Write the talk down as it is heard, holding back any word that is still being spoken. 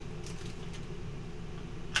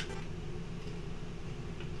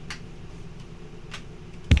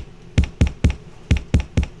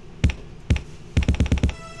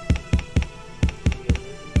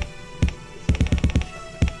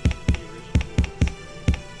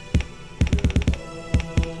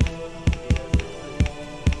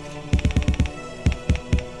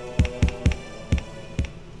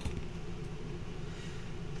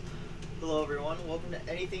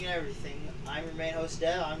anything and everything. I'm your main host,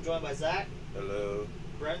 Dev. I'm joined by Zach. Hello.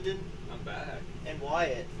 Brendan. I'm back. And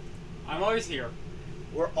Wyatt. I'm always here.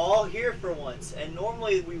 We're all here for once, and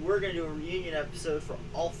normally we were going to do a reunion episode for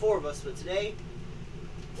all four of us, but today,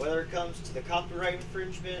 whether it comes to the copyright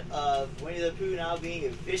infringement of Winnie the Pooh now being a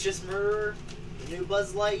vicious murderer, the new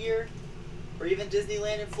Buzz Lightyear, or even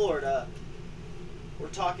Disneyland in Florida, we're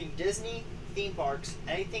talking Disney, theme parks,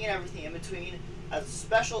 anything and everything in between, as a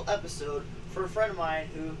special episode for a friend of mine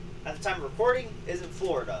who, at the time of recording, is in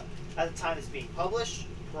Florida. At the time it's being published,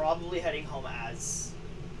 probably heading home as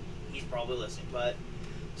he's probably listening. But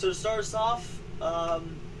so to start us off,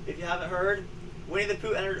 if you haven't heard, Winnie the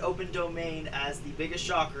Pooh entered open domain as the biggest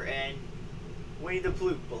shocker, and Winnie the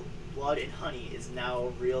Pooh, Blood and Honey, is now a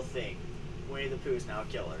real thing. Winnie the Pooh is now a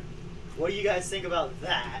killer. What do you guys think about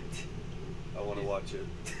that? I want to watch it.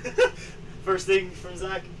 First thing from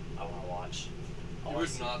Zach, I want to watch. You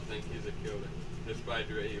would not think he's a killer, just by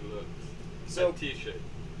the way he looks. So, a t-shirt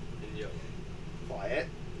in yellow. Quiet.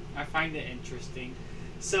 I find it interesting.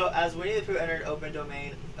 So, as Winnie the Pooh entered open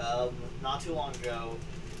domain not too long ago,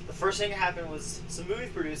 the first thing that happened was some movie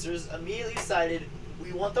producers immediately decided,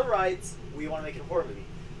 we want the rights, we want to make a horror movie.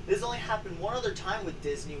 This only happened one other time with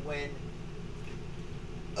Disney when,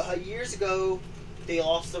 years ago, they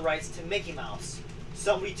lost the rights to Mickey Mouse.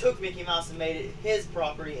 Somebody took Mickey Mouse and made it his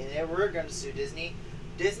property, and they were going to sue Disney.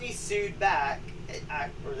 Disney sued back,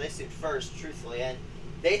 or they sued first, truthfully, and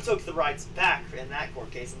they took the rights back in that court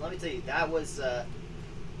case. And let me tell you, that was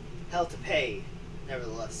hell to pay,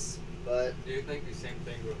 nevertheless. But do you think the same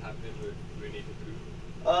thing will happen with Winnie the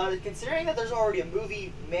Pooh? Considering that there's already a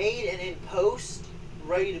movie made and in post,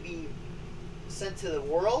 ready to be sent to the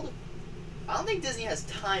world, I don't think Disney has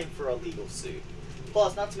time for a legal suit.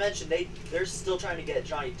 Plus, not to mention, they're still trying to get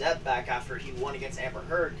Johnny Depp back after he won against Amber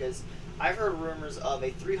Heard, because I've heard rumors of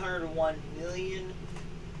a $301 million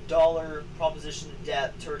proposition to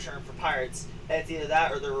Depp to return for Pirates, and it's either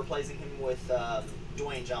that or they're replacing him with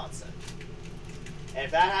Dwayne Johnson. And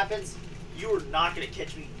if that happens, you are not going to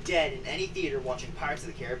catch me dead in any theater watching Pirates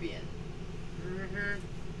of the Caribbean. Mm-hmm.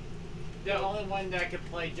 The only one that could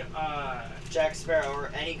play Jack Sparrow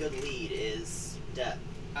or any good lead is Depp.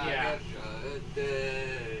 Yeah.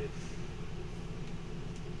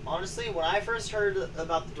 Honestly, when I first heard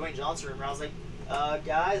about the Dwayne Johnson rumor, I was like,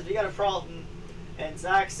 guys, we got a problem. And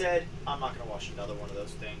Zach said, I'm not going to watch another one of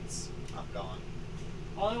those things. I'm gone.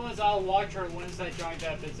 Only ones I'll watch are ones that Johnny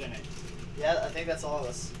Depp is in it. Yeah, I think that's all of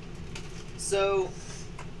us. So,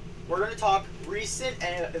 we're going to talk recent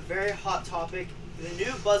and a very hot topic. The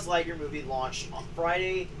new Buzz Lightyear movie launched on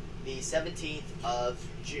Friday, the 17th of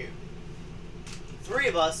June. 3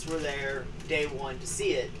 of us were there day one to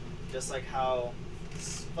see it, just like how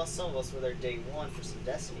some of us were there day one for some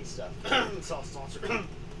Destiny stuff.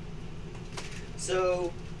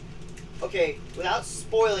 So, okay, without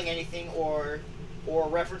spoiling anything or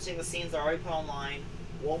referencing the scenes that are already put online,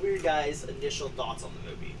 what were your guys' initial thoughts on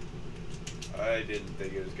the movie? I didn't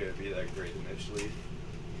think it was going to be that great initially.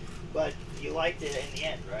 But you liked it in the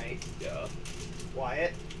end, right? Yeah.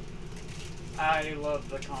 Wyatt? I love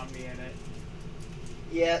the comedy in it.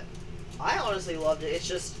 Yeah, I honestly loved it. It's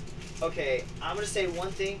just, okay, I'm going to say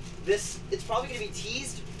one thing. It's probably going to be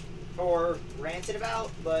teased or ranted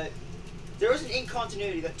about, but there was an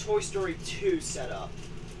incontinuity that Toy Story 2 set up.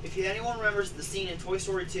 If anyone remembers the scene in Toy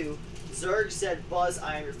Story 2, Zurg said, Buzz,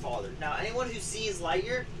 I am your father. Now, anyone who sees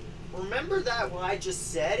Lightyear, remember that what I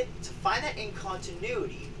just said, to find that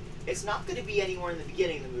incontinuity, it's not going to be anywhere in the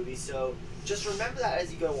beginning of the movie, so just remember that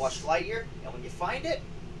as you go to watch Lightyear, and when you find it,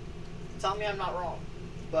 tell me I'm not wrong.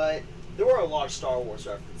 But there were a lot of Star Wars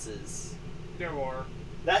references. There were.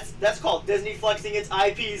 That's called Disney flexing its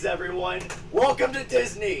IPs, everyone. Welcome to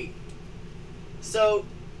Disney! So,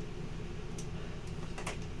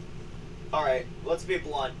 alright, let's be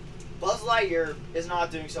blunt. Buzz Lightyear is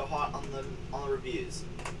not doing so hot on the reviews.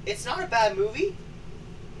 It's not a bad movie.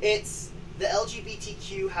 It's the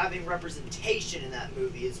LGBTQ having representation in that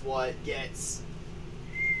movie is what gets...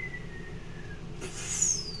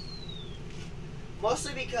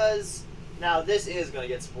 Mostly because, now this is going to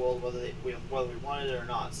get spoiled whether we wanted it or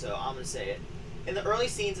not, so I'm going to say it. In the early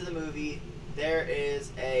scenes of the movie, there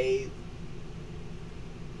is I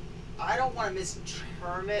don't want to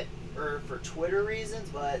misterm it or for Twitter reasons,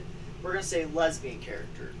 but we're going to say lesbian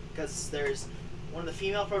character. Because there's one of the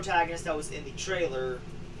female protagonists that was in the trailer,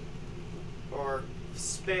 or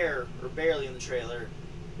barely in the trailer,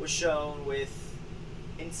 was shown with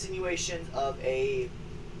insinuations of a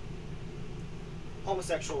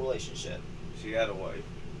homosexual relationship. She had a wife.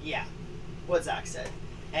 Yeah, what Zach said.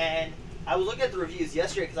 And I was looking at the reviews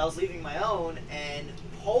yesterday because I was leaving my own, and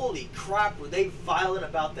holy crap, were they violent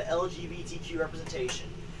about the LGBTQ representation.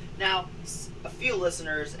 Now, a few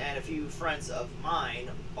listeners and a few friends of mine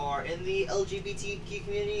are in the LGBTQ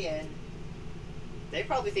community, and they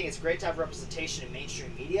probably think it's great to have representation in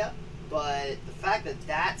mainstream media, but the fact that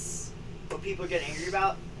that's what people are getting angry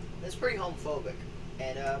about, that's pretty homophobic.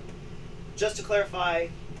 And just to clarify,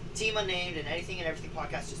 Team Unnamed and Anything and Everything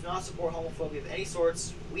podcast does not support homophobia of any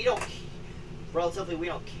sorts. We don't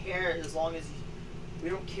care as long as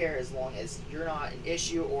you're not an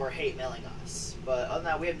issue or hate mailing us. But other than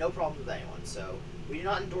that, we have no problems with anyone. So we do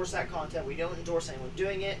not endorse that content. We don't endorse anyone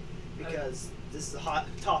doing it because this is a hot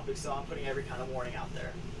topic. So I'm putting every kind of warning out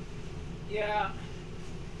there. Yeah,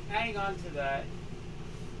 adding on to that,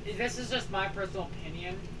 this is just my personal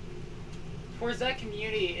opinion. Towards that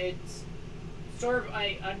community, it's sort of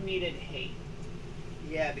an unneeded hate.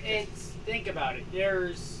 Yeah, because think about it.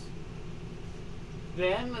 There's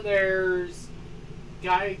them. There's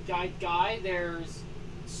guy. There's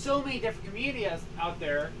so many different communities out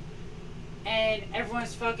there, and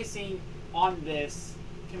everyone's focusing on this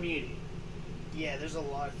community. yeah, there's a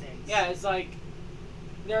lot of things. Yeah, it's like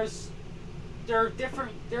there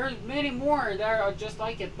are many more that are just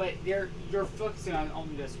like it, but you're focusing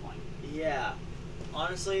on this one. Yeah,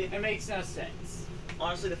 honestly, It makes no sense.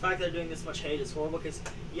 the fact that they're doing this much hate is horrible. Because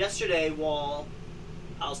yesterday, while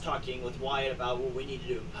I was talking with Wyatt about what we need to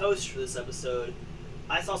do in post for this episode,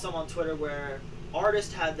 I saw some on Twitter where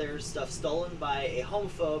artists had their stuff stolen by a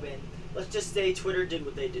homophobe, and let's just say Twitter did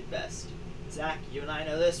what they did best. Zach, you and I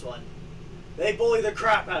know this one. They bully the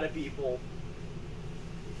crap out of people.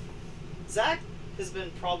 Zach has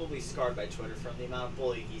been probably scarred by Twitter from the amount of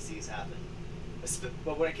bullying he sees happen.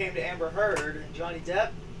 But when it came to Amber Heard and Johnny Depp,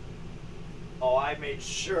 I made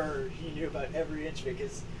sure he knew about every inch of it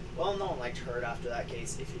because, well, no one liked Heard after that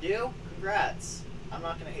case. If you do, congrats. I'm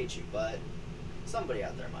not going to hate you, but somebody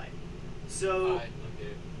out there might. So, Okay.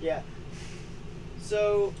 yeah.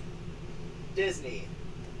 So, Disney,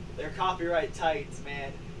 their copyright titans,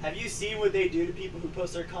 man. Have you seen what they do to people who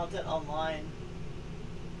post their content online?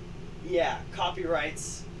 Yeah,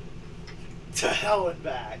 copyrights to hell and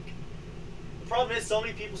back. The problem is, so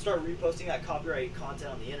many people start reposting that copyrighted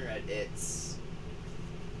content on the internet.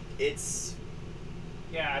 It's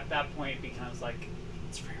Yeah, at that point it becomes like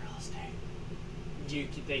it's free real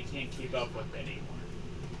estate. they can't keep up with it anymore.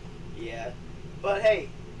 Yeah, but hey,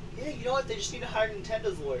 yeah, you know what? They just need to hire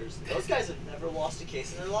Nintendo's lawyers. Those guys have never lost a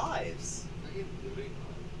case in their lives. I can't believe it.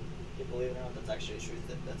 You believe it or not, that's actually a true.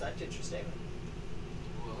 That's actually a true statement.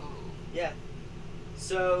 Whoa. Yeah.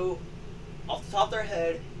 So, off the top of their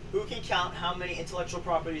head, who can count how many intellectual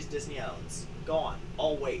properties Disney owns? Go on.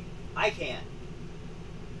 I'll wait. I can't.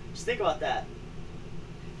 Just think about that.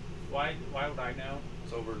 Why would I know?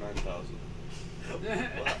 It's over 9,000.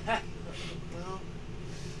 Well,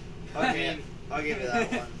 I'll give you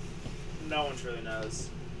that one. No one really knows.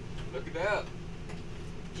 Look it up.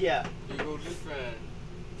 Yeah, Google your friend.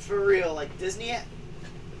 for real. Like, Disney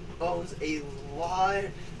owns a lot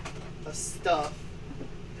of stuff.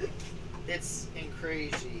 It's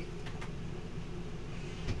crazy.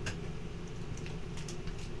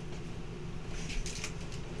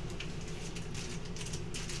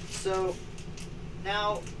 So,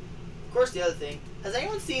 now, of course, the other thing. Has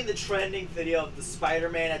anyone seen the trending video of the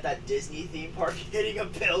Spider-Man at that Disney theme park hitting a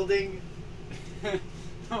building?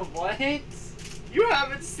 What? You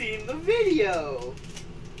haven't seen the video!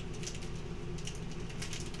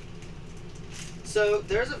 So,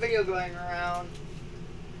 there's a video going around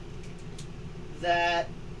that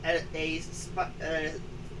at a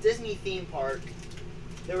Disney theme park,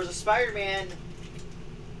 there was a Spider-Man.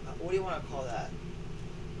 What do you want to call that?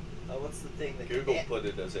 What's the thing that Google put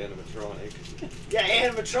it as animatronic. Yeah,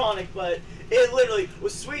 animatronic, but it literally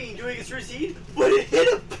was swinging, doing its routine, but it hit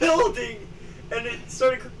a building, and it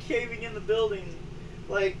started caving in the building.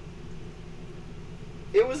 Like,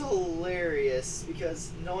 it was hilarious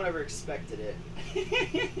because no one ever expected it.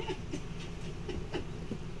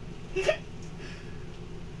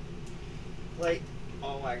 Like,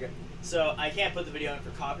 oh my god. So, I can't put the video in for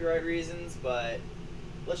copyright reasons, but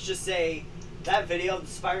let's just say that video of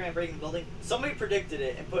the Spider-Man breaking the building, somebody predicted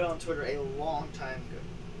it and put it on Twitter a long time ago.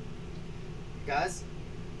 Guys?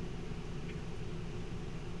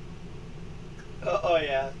 Oh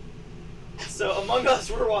yeah. So, Among Us,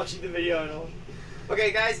 we're watching the video and all.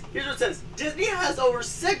 Okay, guys, here's what it says. Disney has over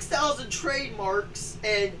 6,000 trademarks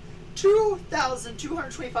and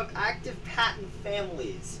 2,225 active patent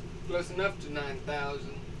families. Close enough to 9,000.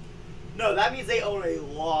 No, that means they own a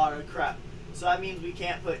lot of crap. So that means we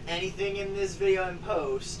can't put anything in this video in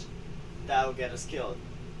post that'll get us killed.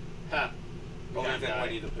 Ha. Other than die.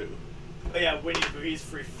 Winnie the Pooh. Oh yeah, Winnie the Pooh, he's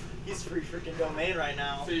free freaking domain right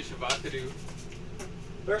now. Free Shabakadu.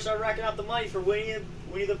 Better start racking out the money for Winnie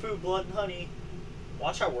the Pooh, Blood and Honey.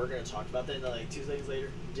 Watch how we're gonna talk about that, and then like 2 seconds later,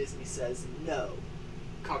 Disney says no.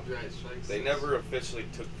 Copyright strikes. They never officially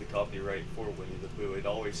took the copyright for Winnie the Pooh. It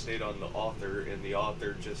always stayed on the author, and the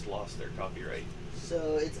author just lost their copyright.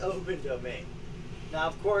 So it's open domain. Now,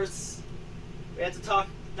 of course, we have to talk.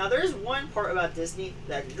 Now, there is one part about Disney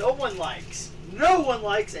that no one likes. No one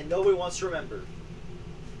likes, and nobody wants to remember.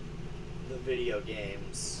 The video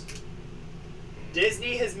games.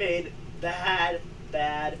 Disney has made bad,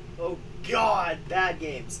 oh god, bad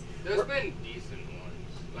games. There's been decent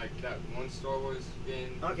ones, like that one Star Wars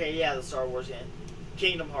game. Okay, yeah, the Star Wars game.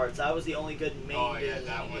 Kingdom Hearts, that was the only good main Disney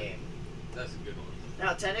that one. game. That's a good one.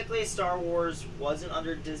 Now, technically, Star Wars wasn't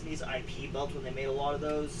under Disney's IP belt when they made a lot of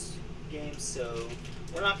those games, so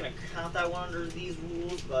we're not going to count that one under these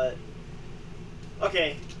rules. But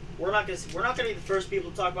okay, we're not going to be the first people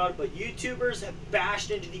to talk about it. But YouTubers have bashed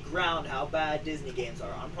into the ground how bad Disney games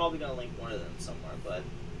are. I'm probably going to link one of them somewhere, but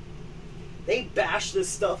they bash this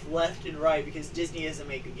stuff left and right because Disney hasn't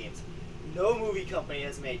made good games. No movie company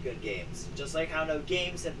has made good games, just like how no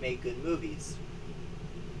games have made good movies.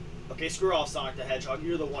 Okay, screw off, Sonic the Hedgehog.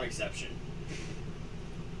 You're the one exception.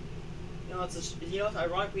 You know, it's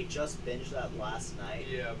ironic we just binged that last night.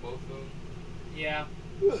 Yeah, both of them. Yeah.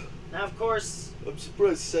 Now, of course, I'm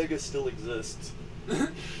surprised Sega still exists.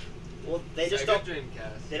 well, they just Sega don't.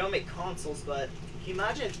 Dreamcast. They don't make consoles, but can you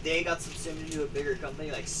imagine if they got subsumed into a bigger company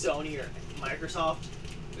like Sony or Microsoft?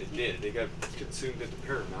 They did. They got consumed into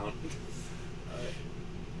Paramount.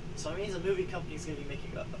 So it means a movie company's gonna be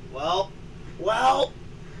making up. Well.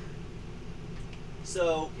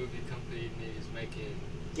 So Movie company is making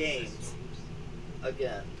games systems.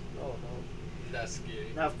 again. Oh no. That's scary.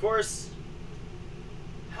 Now, of course,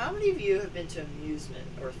 how many of you have been to amusement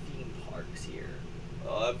or theme parks here?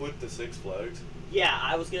 I've went to Six Flags. Yeah,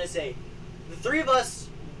 I was gonna say, the three of us,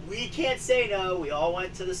 we can't say no. We all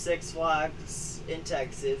went to the Six Flags in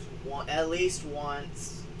Texas at least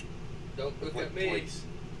once. Don't look Went at me. twice.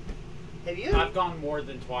 Have you? I've gone more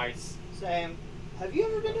than twice. Same. Have you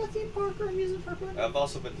ever been to a theme park or amusement park? Brandon? I've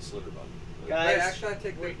also been to Slitterbug. Guys, Hey, actually, I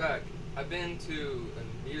take that back. I've been to an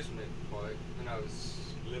amusement park when I was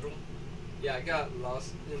little. Yeah, I got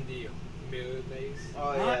lost in the mirror maze.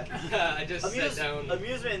 Oh yeah. I just sat down.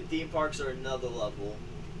 Amusement and theme parks are another level.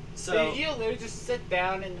 So So you literally just sit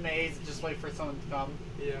down in the maze and just wait for someone to come.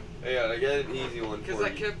 Yeah. Yeah, I got an easy one Because for I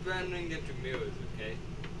you. kept running into mirrors, okay?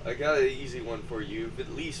 I got an easy one for you. You've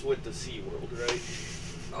at least went to SeaWorld, right?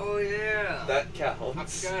 Oh, yeah. That I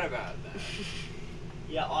counts. forgot about that.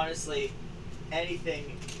 yeah, honestly,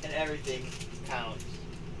 anything and everything counts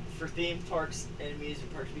for theme parks and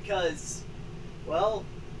amusement parks because, well,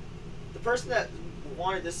 the person that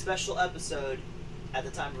wanted this special episode at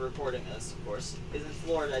the time of recording this, of course, is in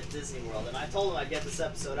Florida at Disney World, and I told him I'd get this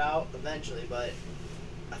episode out eventually, but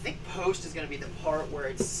I think post is going to be the part where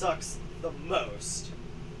it sucks the most.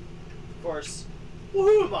 Of course, well,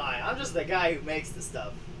 who am I? I'm just the guy who makes the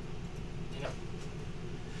stuff. You know.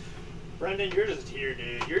 Brendan, you're just here,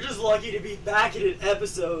 dude. You're just lucky to be back in an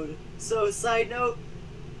episode. So, side note,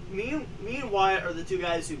 me and Wyatt are the two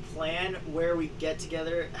guys who plan where we get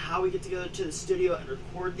together, how we get together to the studio and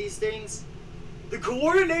record these things. The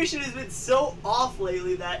coordination has been so off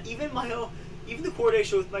lately that even the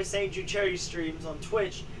coordination with my St. Jude charity streams on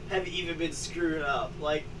Twitch have even been screwed up.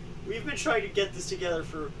 Like, we've been trying to get this together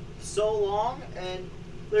for so long, and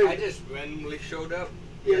I just randomly showed up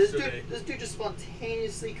yeah, yesterday. this dude just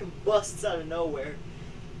spontaneously combusts out of nowhere.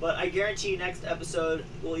 But I guarantee you next episode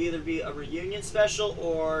will either be a reunion special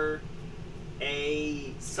or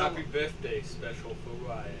a Happy birthday special for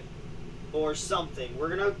Wyatt. or something. We're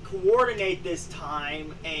gonna coordinate this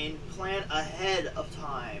time and plan ahead of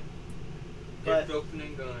time. But Gift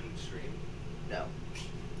opening on stream. no.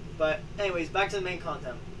 But anyways, back to the main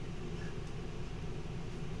content.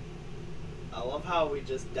 I love how we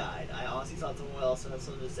just died. I honestly thought someone else had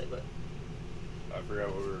something to say, but I forgot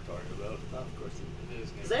what we were talking about. of course.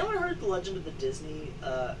 Disney. Has anyone heard the legend of the Disney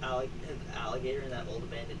alligator in that old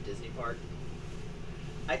abandoned Disney park?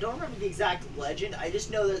 I don't remember the exact legend. I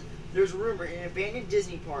just know that there's a rumor in an abandoned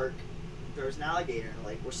Disney park there's an alligator in the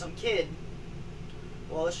lake where some kid,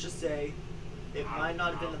 well, let's just say it might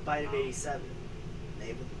not have been the bite of 87. It may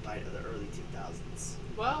have been the bite of the early 2000s.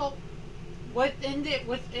 Well, within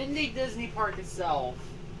the Disney park itself,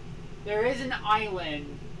 there is an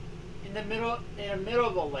island in the middle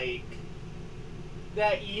of a lake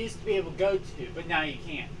that you used to be able to go to, but now you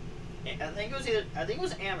can't. I think it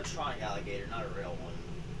was an animatronic alligator, not a real one.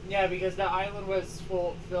 Yeah, because the island was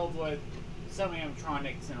filled with some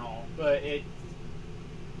animatronics and all, but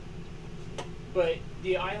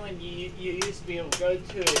the island you used to be able to go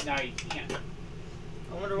to it, now you can't.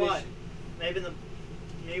 I wonder why. Maybe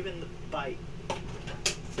in the bite.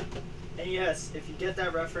 And yes, if you get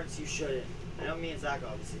that reference, you shouldn't. I know me and Zach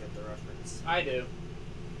obviously get the reference. I do.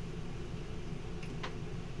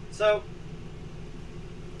 So,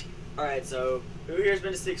 all right. So, who here's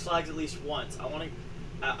been to Six Flags at least once? I want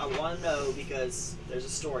to know because there's a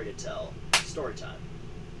story to tell. Story time.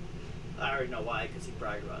 I already know why because he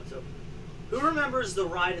bragged about it. So, who remembers the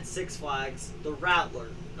ride at Six Flags, the Rattler?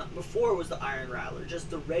 Not before it was the Iron Rattler, just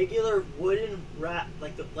the regular wooden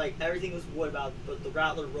like everything was wood about, but the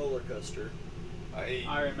Rattler roller coaster. I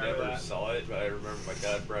remember never that. saw it, but I remember my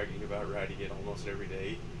dad bragging about riding it almost every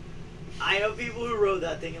day. I know people who rode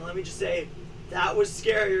that thing, and let me just say, that was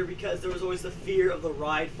scarier because there was always the fear of the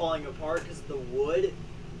ride falling apart because of the wood,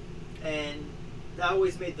 and that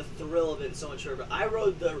always made the thrill of it so much better. But I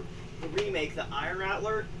rode the remake, the Iron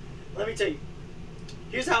Rattler. Let me tell you,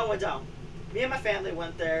 here's how it went down. Me and my family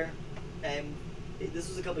went there, and this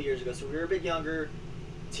was a couple years ago, so we were a bit younger.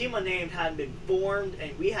 Team Unnamed hadn't been formed,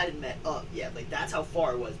 and we hadn't met up yet. Like, that's how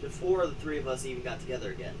far it was before the three of us even got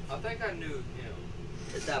together again. I think I knew him.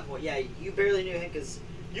 At that point, yeah, you barely knew him because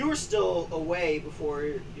you were still away before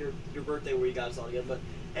your birthday where you got us all together. But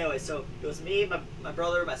anyway, so it was me, my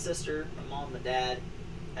brother, my sister, my mom, my dad,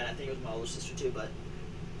 and I think it was my older sister too. But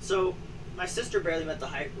so my sister barely met the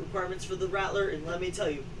height requirements for the Rattler, and let me tell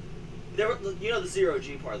you, there were, you know, the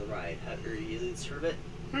 0G part of the ride. Have you at least heard of it?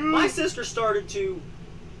 My sister started to,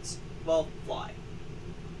 well, fly.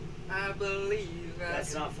 I believe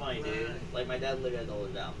That's not funny, dude. fly. Like, my dad literally had to hold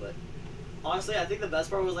her down, but honestly, I think the best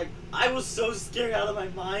part was, like, I was so scared out of my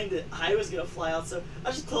mind that I was gonna fly out, so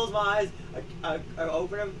I just closed my eyes, I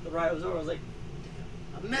opened them, the ride was over, I was like,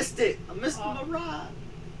 damn, I missed it! I missed my ride!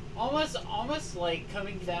 Almost like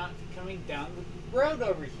coming down the road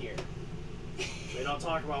over here. We don't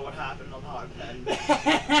talk about what happened on Hog Pen.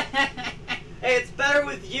 Hey, it's better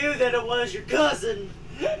with you than it was your cousin!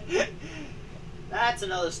 That's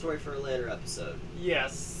another story for a later episode.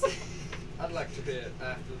 Yes. I'd like to hear it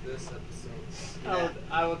after this episode.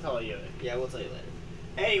 I will tell you. Yeah, we'll tell you later.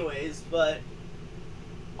 Anyways, but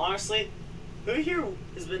honestly, who here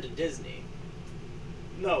has been to Disney?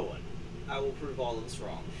 No one. I will prove all of us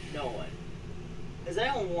wrong. No one. Has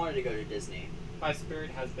anyone wanted to go to Disney? My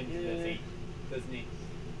spirit has been to Disney.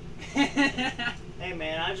 Hey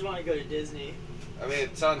man, I just want to go to Disney. I mean,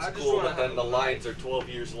 it sounds I just cool, wanna but then have the a lines life. are 12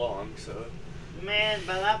 years long, so... Man,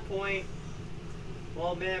 by that point,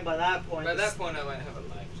 By that point, I might have a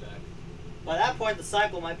life jack. by that point the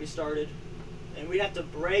cycle might be started, and we'd have to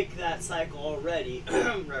break that cycle already.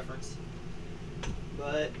 Reference.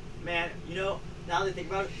 But man, you know, now that I think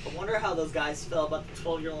about it, I wonder how those guys felt about the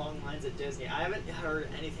 12-year-long lines at Disney. I haven't heard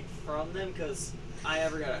anything from them because I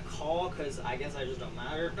never got a call because I guess I just don't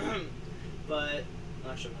matter. But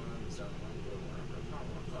actually, one of them is down the line.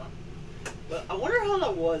 But I wonder how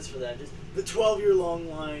that was for them. Just the 12-year-long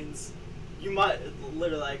lines. You might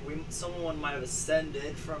literally like someone might have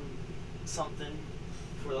ascended from something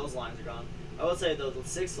before those lines are gone. I would say though the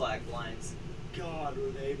Six Flags lines, God, were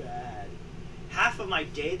they bad. Half of my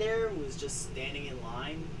day there was just standing in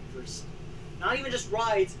line for not even just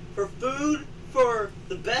rides, for food, for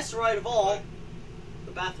the best ride of all,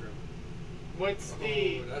 the bathroom. What's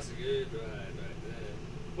the Oh, that's a good ride right there.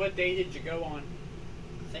 what day did you go on?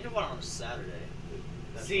 I think I went on a Saturday.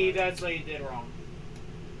 See, why. that's what you did wrong.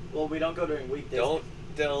 Well, we don't go during weekdays. Don't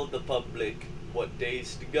tell the public what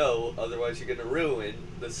days to go, otherwise you're gonna ruin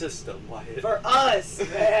the system, Wyatt. For us,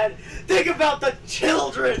 man. Think about the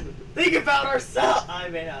children. Think about ourselves. I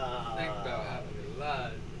mean, Think about having a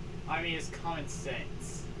life. I mean, it's common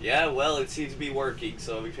sense. Yeah, well, it seems to be working,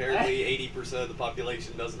 so apparently 80% of the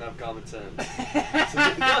population doesn't have common sense.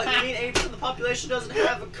 What, you mean 80% of the population doesn't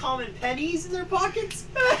have common pennies in their pockets?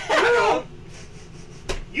 No.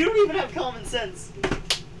 You don't even have common sense.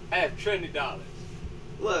 I have $20.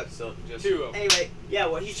 Look. So just... Two of them. Anyway, yeah,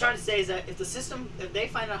 what he's trying to say is that if they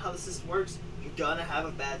find out how the system works, you're gonna have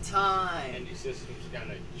a bad time. And the system's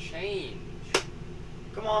gonna change.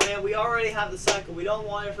 Come on, man. We already have the cycle. We don't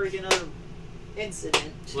want a freaking another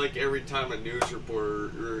incident. It's like every time a news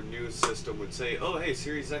reporter or a news system would say, oh, hey,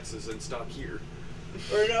 Series X is in stock here.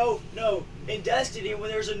 Or no. In Destiny, when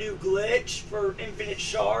there's a new glitch for infinite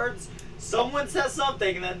shards, someone says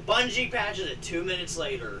something and then Bungie patches it 2 minutes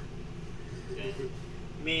later.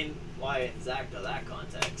 I mean, why and Zach know that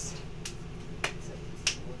context?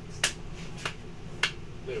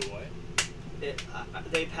 Do what?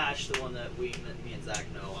 They patched the one that me and Zach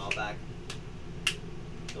know a while back.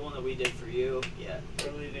 The one that we did for you. Yeah.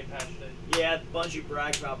 Really, they patched it. Yeah, Bungie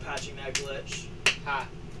bragged about patching that glitch. Ha.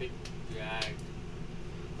 Big drag.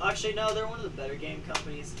 Actually, no, they're one of the better game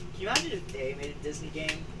companies. Can you imagine if they made a Disney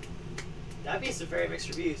game? That'd be some very mixed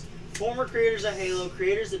reviews. Former creators of Halo,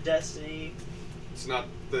 creators of Destiny, It's not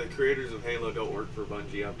the creators of Halo don't work for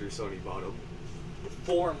Bungie after Sony bought them.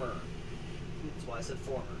 former. That's why I said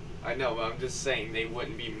former. I know, but I'm just saying they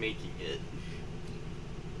wouldn't be making it.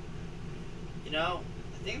 You know,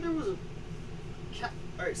 I think there was a.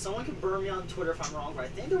 Alright, someone can burn me on Twitter if I'm wrong, but I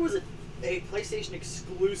think there was a PlayStation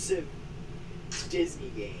exclusive Disney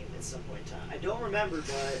game at some point in time. I don't remember,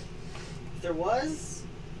 but if there was,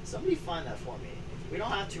 somebody find that for me. We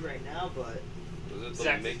don't have to right now, but. Was it the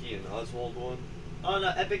Zack- Mickey and Oswald one? Oh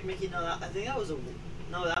no, Epic Mickey. No, I think that was a.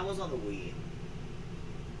 No, that was on the Wii.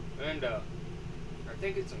 And I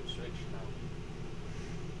think it's on Switch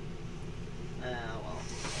now. Well.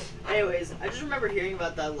 Anyways, I just remember hearing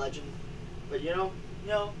about that legend, but you know,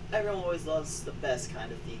 everyone always loves the best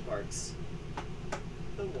kind of theme parks.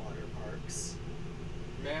 The water parks.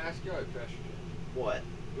 May I ask you a question? What?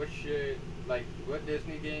 What's your what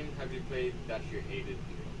Disney game have you played that you hated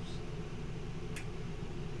the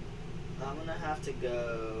most? I'm gonna have to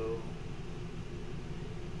go.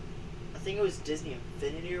 I think it was Disney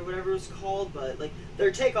Infinity or whatever it was called, but like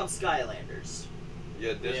their take on Skylanders.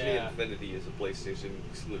 Yeah, Disney Yeah. Infinity is a PlayStation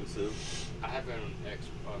exclusive. I have it on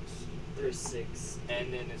Xbox, 360.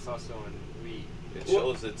 and then it's also on Wii. It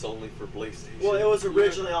Well- shows it's only for PlayStation. Well, it was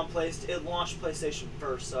originally on PlayStation. It launched PlayStation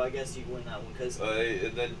first, so I guess you win that one because.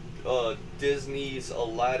 And then Disney's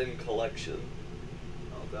Aladdin collection.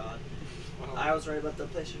 Oh God. Wow. I was right about the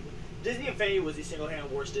PlayStation. Disney Infinity was the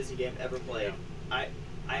single-handed worst Disney game ever played. I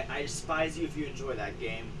despise you if you enjoy that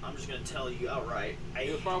game. I'm just gonna tell you outright.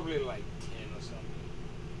 You're probably like 10 or something.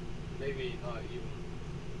 Maybe not even.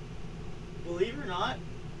 Believe it or not,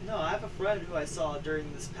 no. I have a friend who I saw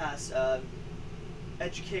during this past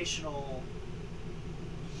educational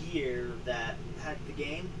year that had the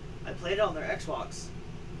game. I played it on their Xbox.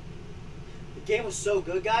 The game was so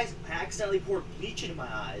good, guys. I accidentally poured bleach into my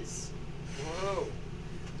eyes. Whoa.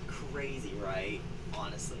 Crazy, right?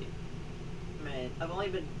 Honestly, man, I've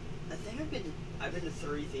been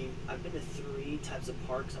to three types of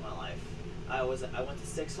parks in my life. I went to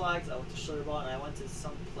Six Flags, I went to Schlitterbahn, and I went to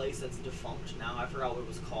some place that's defunct now. I forgot what it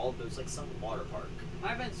was called, but it was like some water park.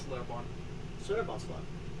 I've been Slurborn. Schlitterbahn's fun.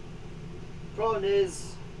 Problem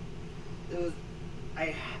is,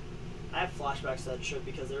 I have flashbacks to that trip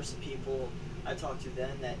because there were some people I talked to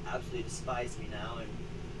then that absolutely despise me now, and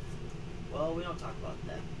well, we don't talk about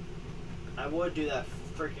them. I would do that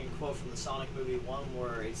freaking quote from the Sonic movie 1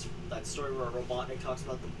 where it's that story where Robotnik talks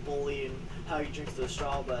about the bully and how he drinks the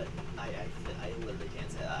straw, but I literally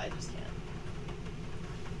can't say that. I just can't.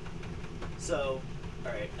 So,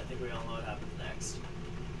 alright, I think we all know what happens next.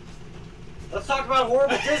 Let's talk about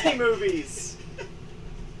horrible Disney movies!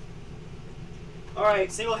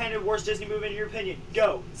 Alright, single-handed worst Disney movie in your opinion.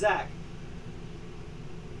 Go, Zach.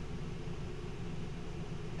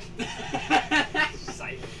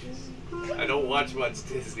 Silence. I don't watch much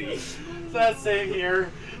Disney. That same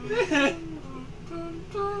here.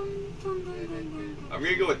 I'm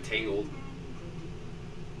gonna go with Tangled.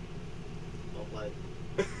 Well played.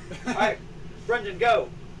 Alright, Brendan, go.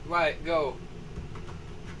 Right, go.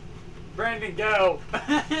 Brandon, go.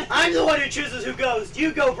 I'm the one who chooses who goes.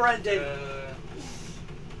 You go, Brendan.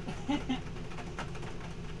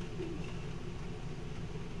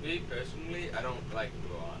 Me personally, I don't like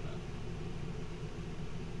Moana.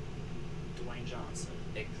 Dwayne Johnson.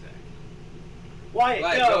 Exactly. Wyatt,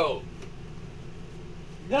 Right, go. go.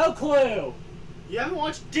 No clue. You haven't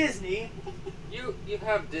watched Disney. You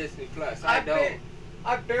have Disney Plus. I don't.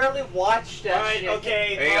 I barely watched that Alright, shit.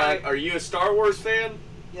 okay. Hey, alright. are you a Star Wars fan?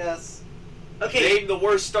 Yes. Okay. Name the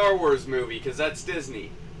worst Star Wars movie, because that's Disney.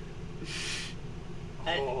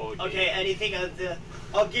 Oh, Okay, yeah. anything of the...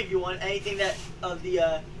 I'll give you one. Anything that of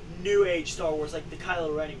the new age Star Wars, like the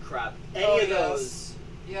Kylo Ren and crap. Any of those.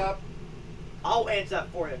 Yep. I'll answer that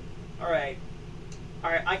for him. Alright.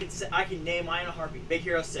 Alright, I can name mine in a heartbeat. Big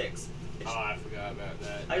Hero 6. Oh, I forgot about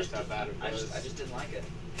that. I That's just, how bad it I was. just didn't like it.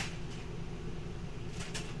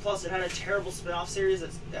 Plus, it had a terrible spin-off series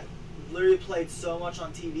that literally played so much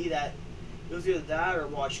on TV that it was either that or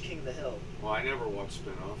watch King of the Hill. Well, I never watched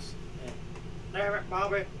spin-offs. Damn it,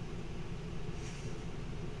 Bobby.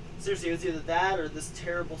 Seriously, it was either that or this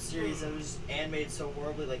terrible series that was animated so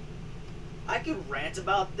horribly. Like, I could rant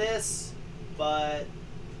about this, but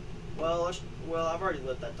well, I've already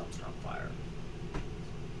lit that dumpster on fire.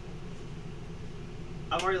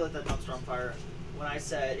 when I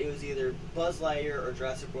said it was either Buzz Lightyear or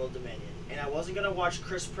Jurassic World Dominion. And I wasn't going to watch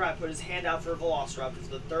Chris Pratt put his hand out for a Velociraptor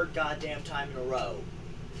for the third goddamn time in a row.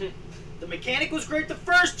 The mechanic was great the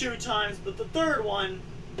first 2 times, but the third one...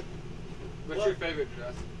 What's your favorite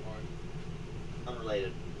Jurassic Park?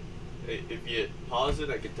 Unrelated. Hey, if you pause it,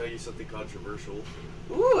 I can tell you something controversial.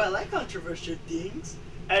 Ooh, I like controversial things.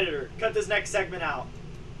 Editor, cut this next segment out.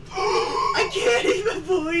 I can't even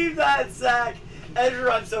believe that, Zach.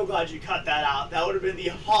 Editor, I'm so glad you cut that out. That would have been the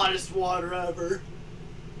hottest water ever.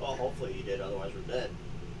 Well, hopefully you did, otherwise we're dead.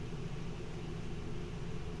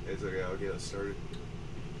 It's okay, I'll get us started.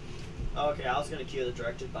 Okay, I was gonna cue the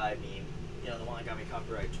directed by meme. You know, the one that got me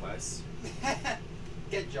copyright twice.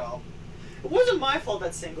 Good job. It wasn't my fault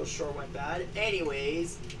that single short went bad.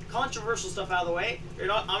 Anyways, controversial stuff out of the way. I'm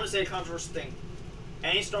gonna say a controversial thing.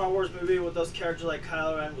 Any Star Wars movie with those characters like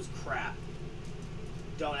Kylo Ren was crap.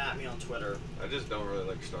 Don't at me on Twitter. I just don't really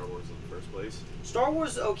like Star Wars in the first place. Star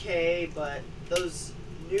Wars is okay, but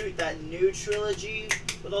that new trilogy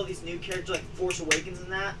with all these new characters like Force Awakens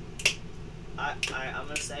and that, I'm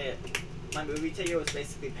gonna say it. My movie ticket was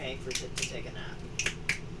basically paying to take a nap.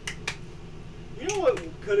 You know what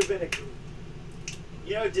could have been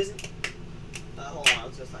Disney. Hold on,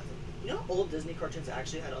 let's go find them. You know, old Disney cartoons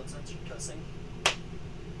actually had uncensored cussing.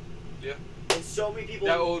 Yeah. And so many people.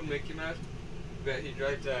 That old Mickey Mouse, that he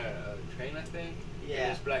drives a train, I think.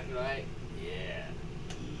 Yeah. It's black and white. Yeah.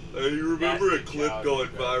 You remember a That's the clip child going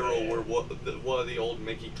right viral there. where one of the old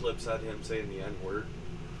Mickey clips had him saying the N-word?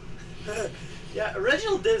 Yeah,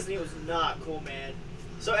 original Disney was not cool, man.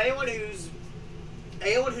 So anyone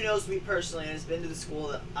who knows me personally and has been to the school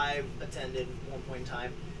that I've attended at one point in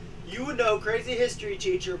time, you would know Crazy History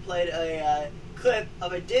Teacher played a clip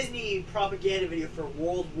of a Disney propaganda video for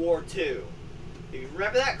World War II. If you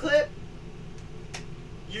remember that clip,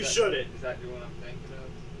 you shouldn't. Is that the one I'm thinking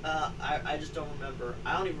of? I just don't remember.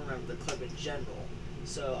 I don't even remember the clip in general.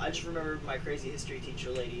 So I just remember my Crazy History Teacher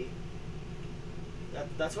lady.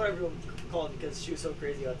 That's what everyone called because she was so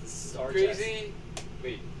crazy about the star test. Crazy.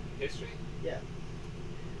 Wait, history? Yeah.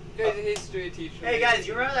 Crazy history teacher. Hey guys,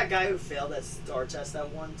 you remember that guy who failed that star test that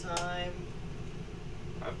one time?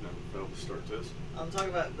 I've never failed the star test. I'm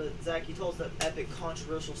talking about, but Zach, you told us that epic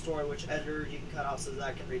controversial story, which editor you can cut out so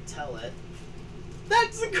Zach can retell it.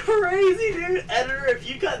 That's crazy, dude. Editor, if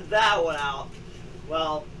you cut that one out,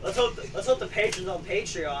 well, let's hope the patrons on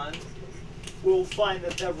Patreon will find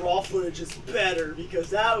that that raw footage is better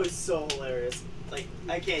because that was so hilarious. Like,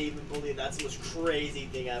 I can't even believe that's the most crazy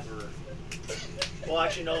thing ever. Well,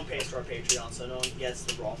 actually, no one pays for our Patreon, so no one gets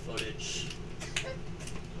the raw footage.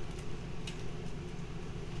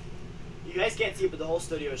 You guys can't see it, but the whole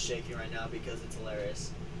studio is shaking right now because it's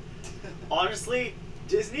hilarious. Honestly,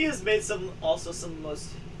 Disney has made some of the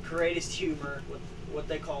most greatest humor with what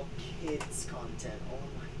they call kids content. Oh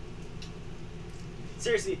my!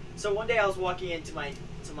 Seriously, so one day I was walking into my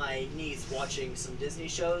niece watching some Disney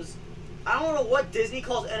shows. I don't know what Disney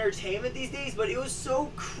calls entertainment these days, but it was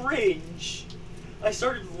so cringe. I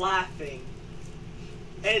started laughing.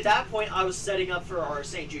 And at that point, I was setting up for our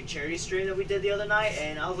St. Jude charity stream that we did the other night,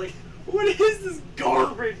 and I was like, what is this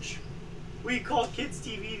garbage we call kids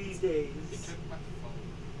TV these days? He took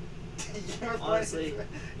my phone. Honestly.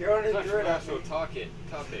 You're the one who threw it at Controversial me.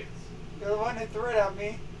 topics. You're the one who threw it at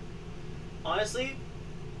me. Honestly,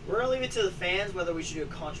 we're going to leave it to the fans whether we should do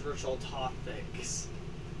controversial topics.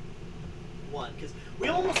 One, because we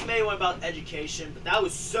almost made one about education, but that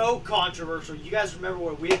was so controversial. You guys remember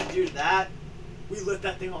what we had to do to that? We lit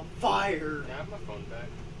that thing on fire. Can I have my phone back?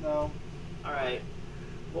 No. Alright,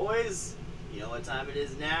 boys, you know what time it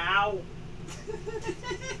is now?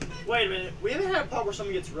 Wait a minute, we haven't had a part where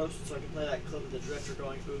someone gets roasted so I can play that clip of the drifter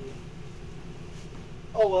going ooh.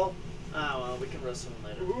 Oh well. Oh well, we can roast someone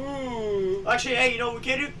later. Ooh. Actually, hey, you know what we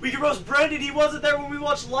can do? We can roast Brendan, he wasn't there when we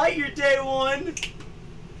watched Lightyear Day 1!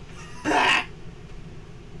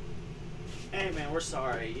 Hey man, we're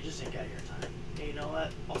sorry, you just didn't get here in time. Hey, you know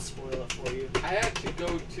what? I'll spoil it for you. I had to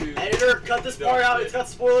go to. Editor, cut this part out, it's got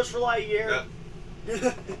spoilers for Lightyear.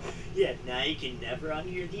 Yeah. Yeah, now you can never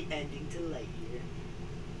unhear the ending to Lightyear.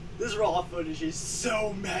 This raw footage is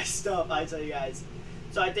so messed up, I tell you guys.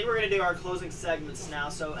 So I think we're going to do our closing segments now.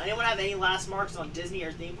 So anyone have any last marks on Disney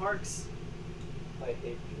or theme parks? I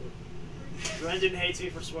hate you. Brendan hates me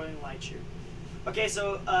for spoiling Lightyear. Okay,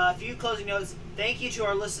 so a few closing notes. Thank you to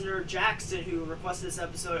our listener Jackson who requested this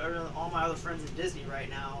episode, other than all my other friends in Disney right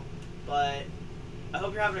now. But I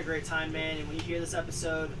hope you're having a great time, man. And when you hear this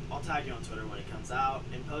episode, I'll tag you on Twitter when it comes out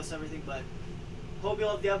and post everything. But hope you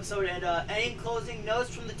love the episode. And any closing notes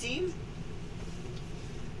from the team?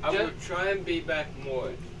 I will try and be back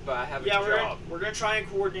more. but I have a Yeah, job. we're gonna try and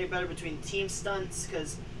coordinate better between team stunts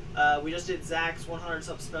because we just did Zach's 100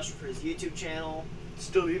 sub special for his YouTube channel.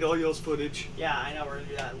 Still need all y'all's footage. Yeah, I know we're gonna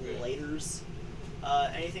do that Good. laters.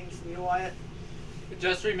 Anything from you, Wyatt?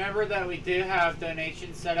 Just remember that we do have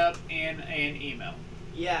donations set up and an email.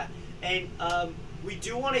 Yeah, and we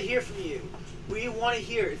do want to hear from you. We want to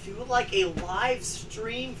hear if you would like a live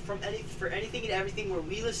stream for anything and everything where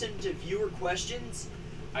we listen to viewer questions.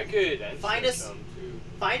 I could answer Find us- some too.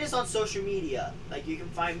 Find us on social media. Like you can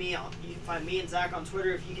find me and Zach on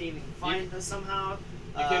Twitter if you can even find us somehow.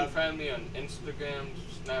 You can find me on Instagram,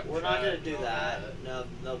 Snapchat. We're not gonna do all that. No,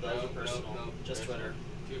 those are personal. no, Just personal. Twitter.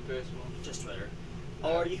 Too personal. Just Twitter.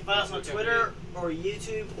 Or you can find us on Look at Twitter or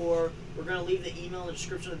YouTube, or we're going to leave the email in the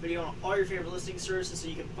description of the video on all your favorite listening services so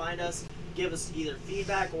you can find us, give us either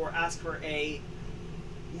feedback, or ask for a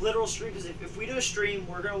literal stream. Because if we do a stream,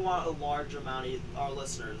 we're going to want a large amount of our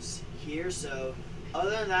listeners here. So, other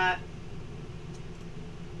than that,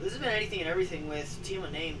 this has been Anything and Everything with Team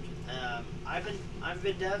Unnamed. I've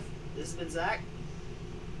been Dev. This has been Zach.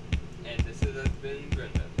 And this has been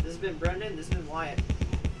Brenda. This has been Brendan. This has been Wyatt.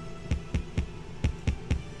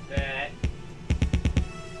 That.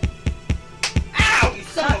 Ow! You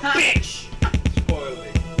son of a bitch!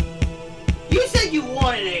 Spoiling. You said you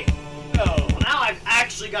wanted it. No. Well, now I've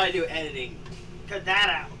actually got to do editing. Cut that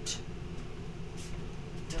out.